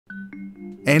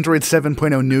Android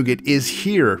 7.0 Nougat is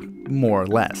here, more or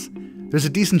less. There's a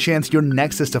decent chance your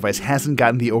Nexus device hasn't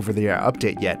gotten the over-the-air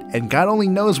update yet, and God only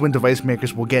knows when device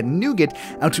makers will get Nougat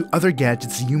out to other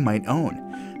gadgets you might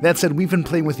own. That said, we've been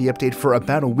playing with the update for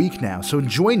about a week now, so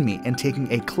join me in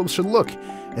taking a closer look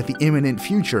at the imminent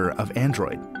future of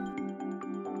Android.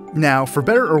 Now, for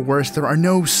better or worse, there are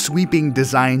no sweeping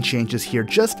design changes here,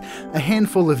 just a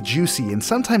handful of juicy and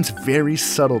sometimes very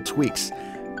subtle tweaks.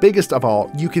 Biggest of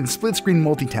all, you can split-screen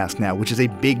multitask now, which is a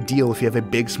big deal if you have a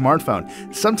big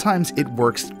smartphone. Sometimes it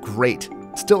works great.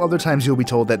 Still other times you'll be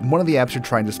told that one of the apps you're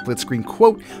trying to split-screen,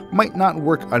 quote, might not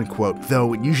work, unquote,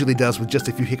 though it usually does with just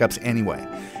a few hiccups anyway.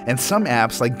 And some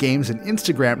apps, like games and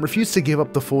Instagram, refuse to give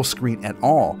up the full screen at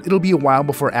all. It'll be a while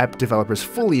before app developers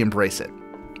fully embrace it.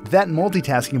 That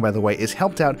multitasking, by the way, is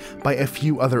helped out by a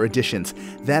few other additions.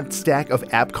 That stack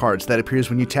of app cards that appears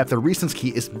when you tap the recents key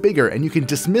is bigger, and you can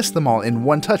dismiss them all in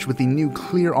one touch with the new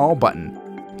Clear All button.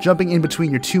 Jumping in between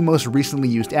your two most recently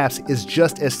used apps is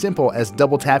just as simple as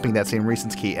double tapping that same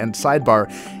recents key, and sidebar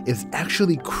is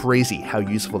actually crazy how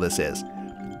useful this is.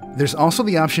 There's also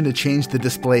the option to change the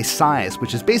display size,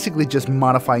 which is basically just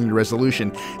modifying your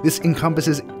resolution. This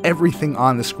encompasses everything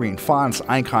on the screen, fonts,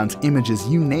 icons, images,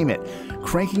 you name it.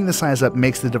 Cranking the size up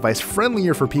makes the device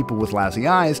friendlier for people with lousy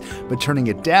eyes, but turning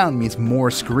it down means more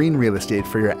screen real estate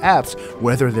for your apps,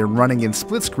 whether they're running in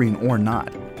split screen or not.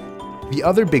 The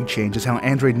other big change is how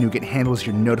Android Nougat handles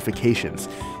your notifications.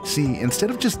 See, instead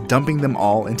of just dumping them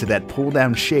all into that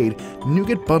pull-down shade,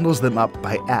 Nougat bundles them up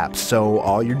by apps, so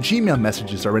all your Gmail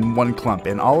messages are in one clump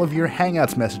and all of your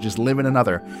Hangouts messages live in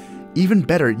another. Even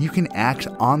better, you can act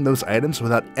on those items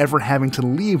without ever having to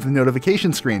leave the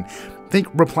notification screen. Think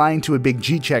replying to a big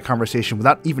Gchat conversation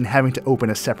without even having to open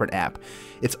a separate app.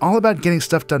 It's all about getting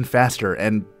stuff done faster,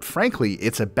 and frankly,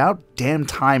 it's about damn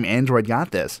time Android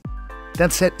got this.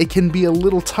 That said, it can be a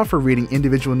little tougher reading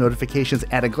individual notifications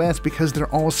at a glance because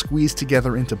they're all squeezed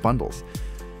together into bundles.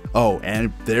 Oh,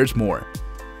 and there's more.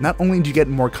 Not only do you get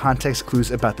more context clues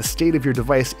about the state of your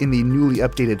device in the newly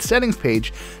updated settings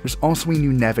page, there's also a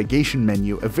new navigation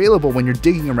menu available when you're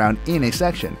digging around in a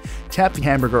section. Tap the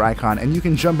hamburger icon and you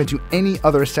can jump into any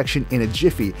other section in a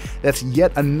jiffy. That's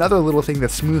yet another little thing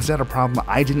that smooths out a problem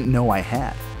I didn't know I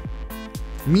had.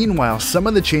 Meanwhile, some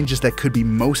of the changes that could be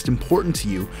most important to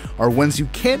you are ones you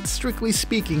can't, strictly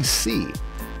speaking, see.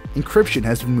 Encryption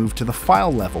has been moved to the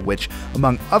file level, which,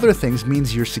 among other things,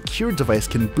 means your secure device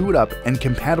can boot up and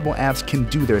compatible apps can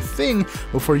do their thing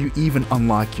before you even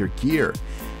unlock your gear.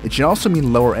 It should also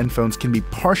mean lower-end phones can be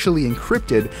partially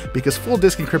encrypted, because full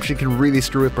disk encryption can really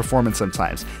screw with performance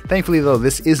sometimes. Thankfully though,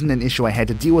 this isn't an issue I had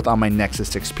to deal with on my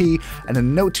Nexus 6P, and a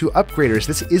note to upgraders,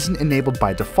 this isn't enabled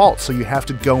by default, so you have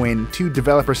to go in to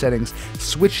developer settings,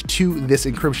 switch to this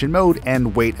encryption mode,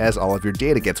 and wait as all of your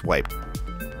data gets wiped.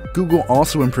 Google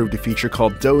also improved a feature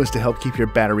called Doze to help keep your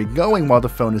battery going while the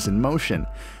phone is in motion.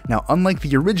 Now, unlike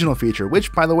the original feature,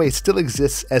 which by the way still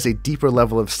exists as a deeper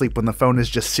level of sleep when the phone is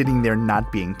just sitting there not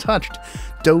being touched,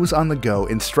 Doze on the Go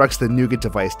instructs the Nougat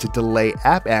device to delay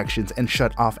app actions and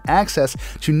shut off access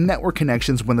to network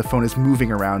connections when the phone is moving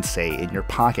around, say, in your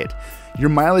pocket. Your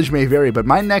mileage may vary, but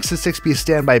my Nexus 6P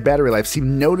standby battery life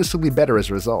seemed noticeably better as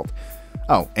a result.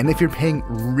 Oh, and if you're paying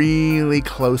really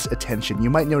close attention, you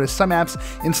might notice some apps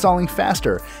installing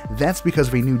faster. That's because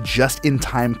of a new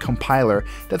just-in-time compiler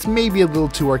that's maybe a little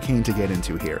too arcane to get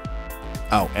into here.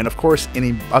 Oh, and of course, in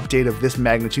an update of this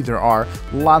magnitude, there are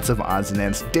lots of odds and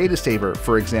ends. Data Saver,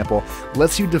 for example,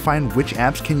 lets you define which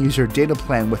apps can use your data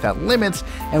plan without limits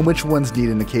and which ones need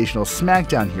an occasional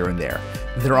smackdown here and there.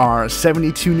 There are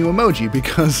 72 new emoji,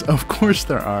 because of course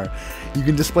there are. You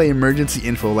can display emergency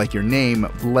info like your name,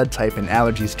 blood type, and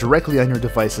allergies directly on your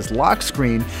device's lock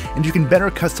screen, and you can better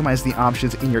customize the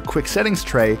options in your quick settings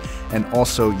tray and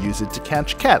also use it to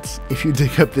catch cats if you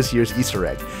dig up this year's Easter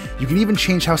egg. You can even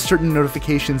change how certain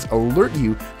notifications alert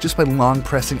you just by long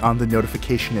pressing on the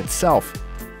notification itself.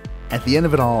 At the end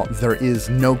of it all, there is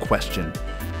no question.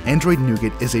 Android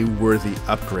Nougat is a worthy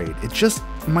upgrade. It just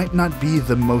might not be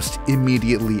the most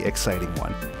immediately exciting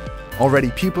one.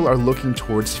 Already, people are looking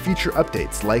towards future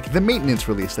updates, like the maintenance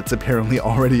release that's apparently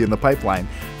already in the pipeline,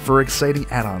 for exciting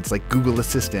add-ons like Google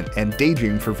Assistant and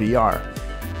Daydream for VR.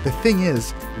 The thing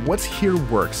is, what's here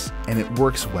works, and it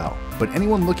works well, but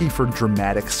anyone looking for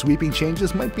dramatic, sweeping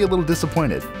changes might be a little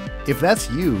disappointed. If that's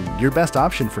you, your best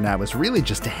option for now is really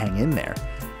just to hang in there.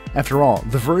 After all,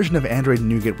 the version of Android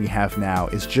Nougat we have now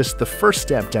is just the first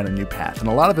step down a new path, and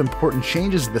a lot of important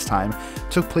changes this time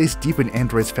took place deep in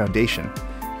Android's foundation.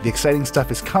 The exciting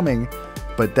stuff is coming,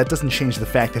 but that doesn't change the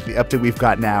fact that the update we've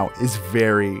got now is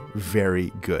very,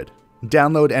 very good.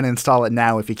 Download and install it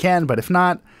now if you can, but if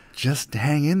not, Just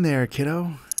hang in there,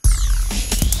 kiddo.